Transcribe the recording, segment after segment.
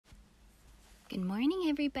Good morning,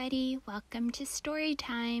 everybody. Welcome to story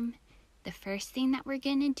time. The first thing that we're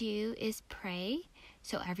going to do is pray.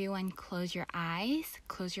 So everyone close your eyes,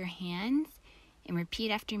 close your hands, and repeat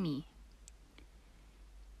after me.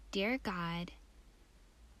 Dear God,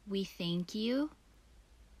 we thank you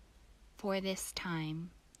for this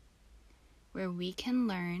time where we can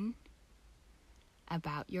learn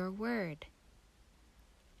about your word.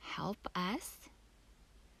 Help us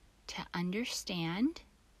to understand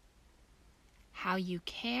how you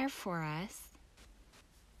care for us,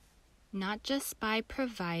 not just by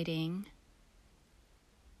providing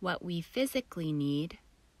what we physically need,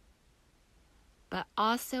 but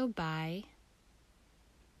also by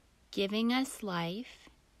giving us life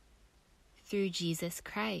through Jesus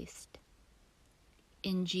Christ.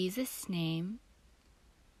 In Jesus' name,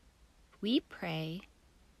 we pray,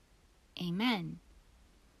 Amen.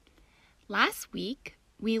 Last week,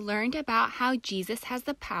 we learned about how Jesus has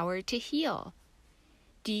the power to heal.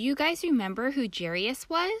 Do you guys remember who Jairus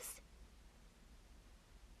was?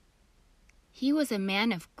 He was a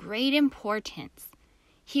man of great importance.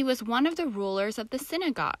 He was one of the rulers of the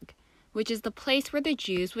synagogue, which is the place where the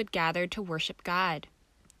Jews would gather to worship God.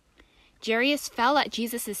 Jairus fell at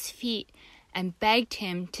Jesus' feet and begged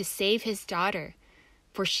him to save his daughter,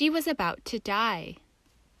 for she was about to die.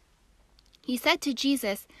 He said to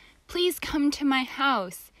Jesus, "Please come to my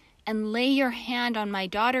house and lay your hand on my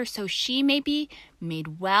daughter so she may be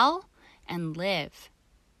made well and live."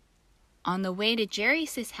 On the way to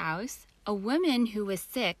Jairus' house, a woman who was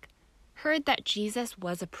sick heard that Jesus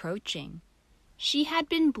was approaching. She had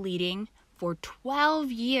been bleeding for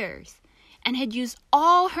 12 years and had used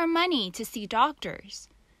all her money to see doctors,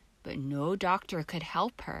 but no doctor could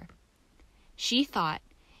help her. She thought,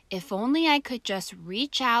 if only I could just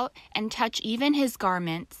reach out and touch even his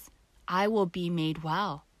garments, I will be made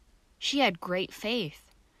well. She had great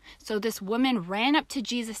faith. So this woman ran up to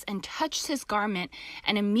Jesus and touched his garment,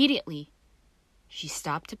 and immediately she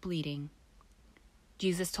stopped bleeding.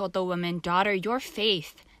 Jesus told the woman, "Daughter, your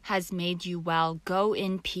faith has made you well. Go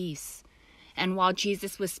in peace." And while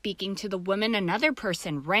Jesus was speaking to the woman, another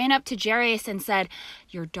person ran up to Jairus and said,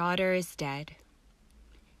 "Your daughter is dead."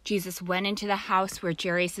 Jesus went into the house where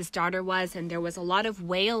Jairus' daughter was, and there was a lot of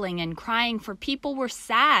wailing and crying, for people were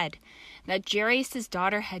sad that Jairus'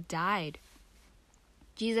 daughter had died.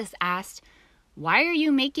 Jesus asked, "Why are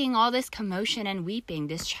you making all this commotion and weeping?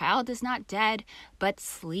 This child is not dead, but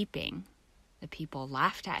sleeping." The people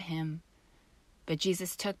laughed at him, but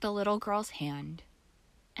Jesus took the little girl's hand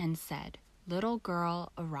and said, "Little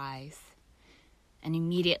girl, arise." And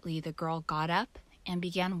immediately the girl got up and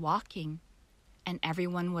began walking, and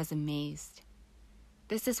everyone was amazed.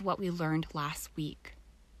 This is what we learned last week.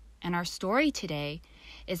 And our story today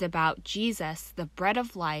is about Jesus, the bread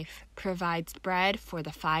of life, provides bread for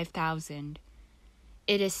the 5,000.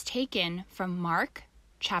 It is taken from Mark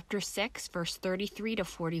chapter 6, verse 33 to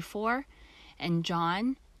 44, and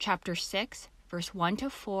John chapter 6, verse 1 to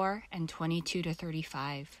 4, and 22 to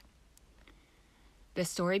 35. The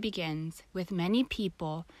story begins with many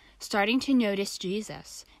people starting to notice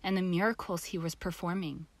Jesus and the miracles he was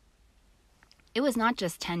performing. It was not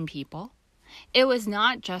just 10 people. It was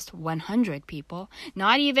not just 100 people,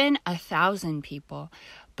 not even 1,000 people,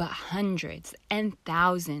 but hundreds and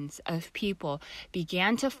thousands of people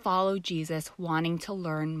began to follow Jesus, wanting to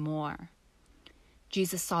learn more.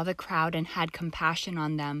 Jesus saw the crowd and had compassion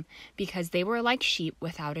on them because they were like sheep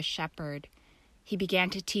without a shepherd. He began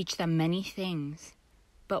to teach them many things.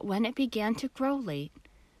 But when it began to grow late,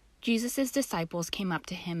 Jesus' disciples came up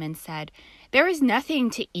to him and said, "There is nothing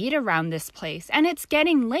to eat around this place, and it's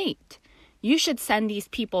getting late. You should send these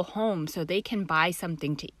people home so they can buy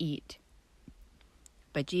something to eat."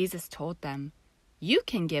 But Jesus told them, "You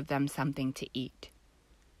can give them something to eat."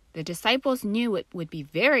 The disciples knew it would be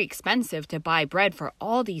very expensive to buy bread for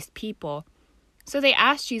all these people, so they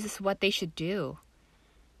asked Jesus what they should do.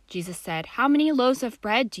 Jesus said, "How many loaves of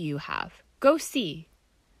bread do you have? Go see."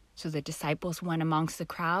 So the disciples went amongst the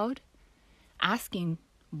crowd, asking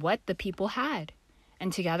what the people had,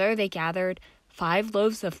 and together they gathered 5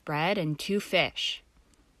 loaves of bread and 2 fish.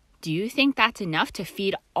 Do you think that's enough to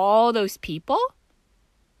feed all those people?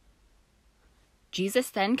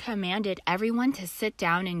 Jesus then commanded everyone to sit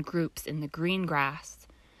down in groups in the green grass.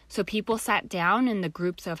 So people sat down in the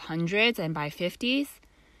groups of hundreds and by 50s.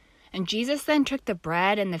 And Jesus then took the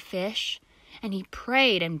bread and the fish, and he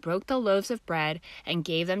prayed and broke the loaves of bread and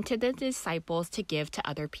gave them to the disciples to give to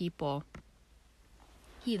other people.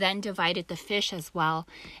 He then divided the fish as well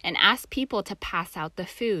and asked people to pass out the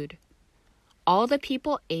food. All the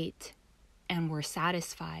people ate and were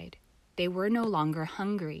satisfied. They were no longer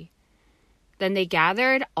hungry. Then they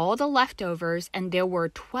gathered all the leftovers, and there were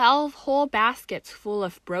 12 whole baskets full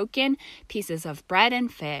of broken pieces of bread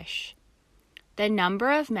and fish. The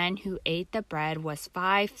number of men who ate the bread was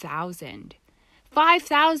 5,000.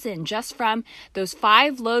 5,000 just from those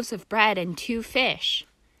 5 loaves of bread and 2 fish.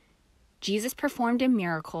 Jesus performed a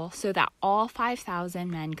miracle so that all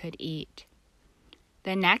 5,000 men could eat.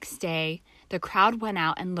 The next day, the crowd went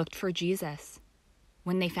out and looked for Jesus.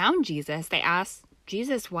 When they found Jesus, they asked,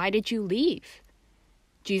 "Jesus, why did you leave?"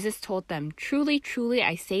 Jesus told them, "Truly, truly,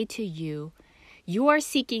 I say to you, you are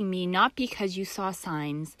seeking me not because you saw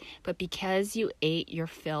signs, but because you ate your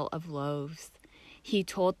fill of loaves." He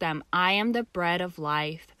told them, "I am the bread of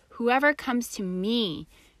life. Whoever comes to me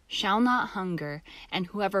shall not hunger, and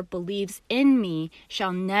whoever believes in me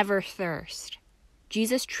shall never thirst."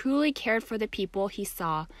 Jesus truly cared for the people he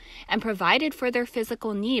saw and provided for their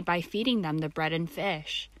physical need by feeding them the bread and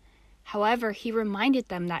fish. However, he reminded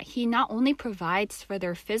them that he not only provides for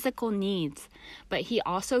their physical needs, but he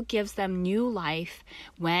also gives them new life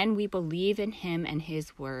when we believe in him and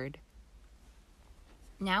his word.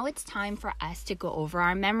 Now it's time for us to go over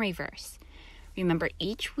our memory verse. Remember,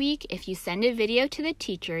 each week, if you send a video to the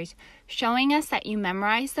teachers showing us that you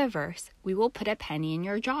memorized the verse, we will put a penny in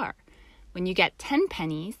your jar. When you get 10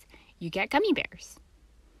 pennies, you get gummy bears.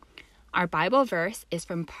 Our Bible verse is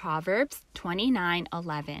from Proverbs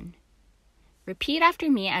 29:11. Repeat after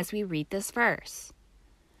me as we read this verse.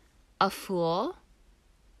 A fool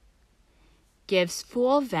gives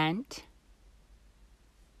full vent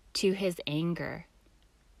to his anger,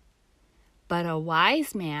 but a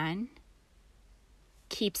wise man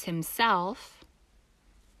keeps himself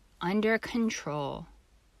under control.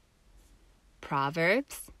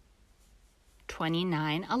 Proverbs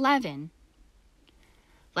 29:11.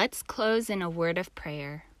 Let's close in a word of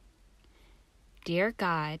prayer. Dear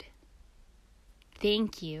God,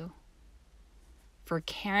 thank you for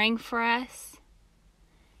caring for us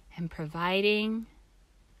and providing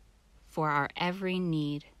for our every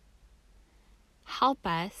need. Help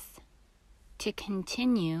us to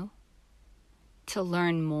continue to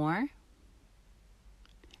learn more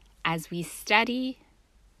as we study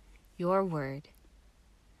your word.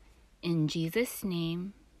 In Jesus'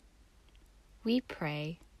 name, we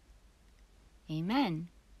pray. Amen.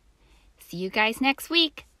 See you guys next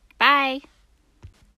week. Bye.